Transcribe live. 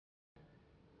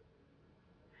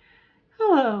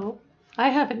Hello. I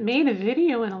haven't made a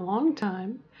video in a long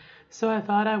time, so I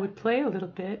thought I would play a little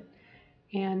bit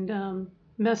and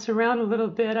mess around a little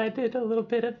bit. I did a little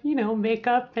bit of,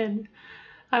 makeup, and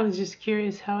I was just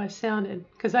curious how I sounded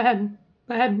because I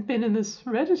hadn't been in this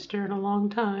register in a long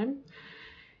time.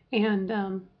 And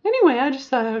anyway, I just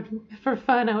thought for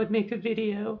fun, I would make a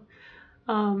video.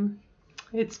 Um,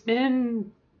 it's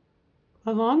been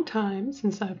a long time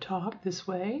since I've talked this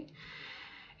way.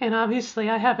 And obviously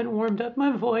I haven't warmed up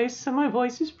my voice, so my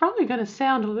voice is probably going to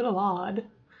sound a little odd.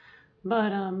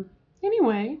 But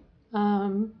anyway,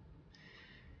 um,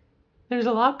 there's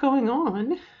a lot going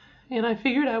on, and I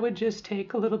figured I would just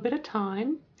take a little bit of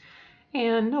time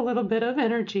and a little bit of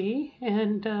energy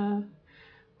and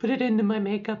put it into my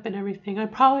makeup and everything.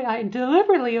 I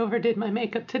deliberately overdid my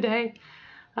makeup today.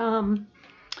 Um,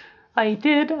 I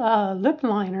did a lip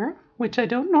liner, which I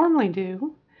don't normally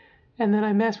do. And then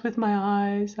I messed with my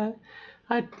eyes. I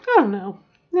don't know.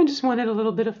 I just wanted a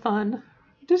little bit of fun.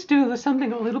 Just do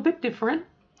something a little bit different.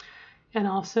 And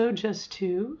also just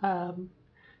to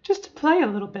play a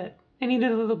little bit. I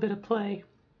needed a little bit of play.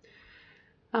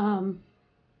 My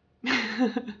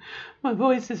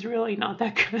voice is really not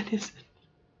that good, is it?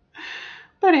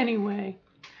 But anyway,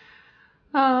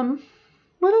 what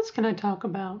else can I talk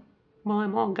about while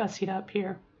I'm all gussied up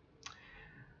here?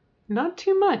 Not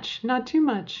too much, not too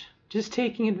much. Just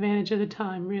taking advantage of the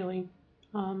time, really.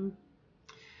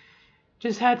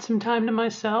 Just had some time to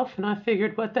myself, and I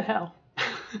figured, what the hell?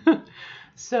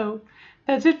 So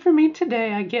that's it for me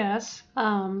today, I guess.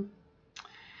 I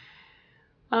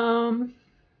don't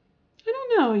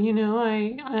know.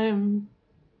 I'm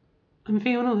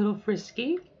feeling a little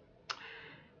frisky,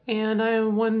 and I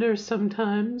wonder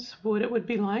sometimes what it would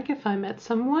be like if I met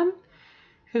someone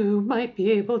who might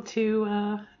be able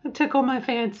to tickle my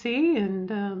fancy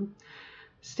and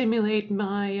stimulate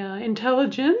my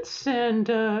intelligence and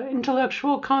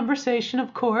intellectual conversation,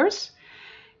 of course,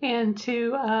 and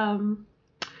to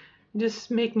just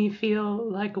make me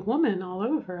feel like a woman all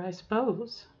over, I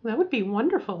suppose. That would be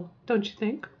wonderful, don't you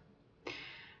think?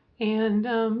 And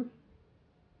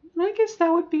I guess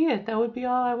that would be it. That would be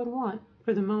all I would want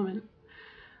for the moment.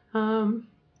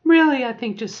 Really, I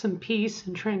think just some peace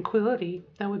and tranquility,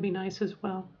 that would be nice as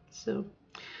well. So,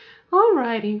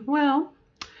 alrighty, well,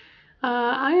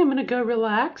 I am going to go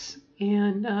relax,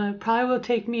 and probably will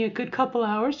take me a good couple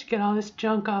hours to get all this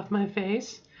junk off my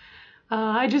face.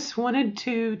 I just wanted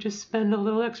to just spend a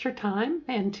little extra time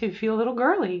and to feel a little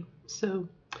girly. So,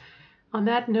 on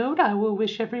that note, I will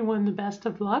wish everyone the best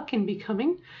of luck in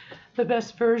becoming the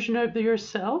best version of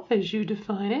yourself as you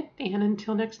define it. And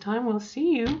until next time, we'll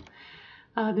see you.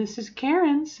 This is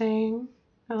Karen saying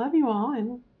I love you all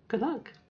and good luck.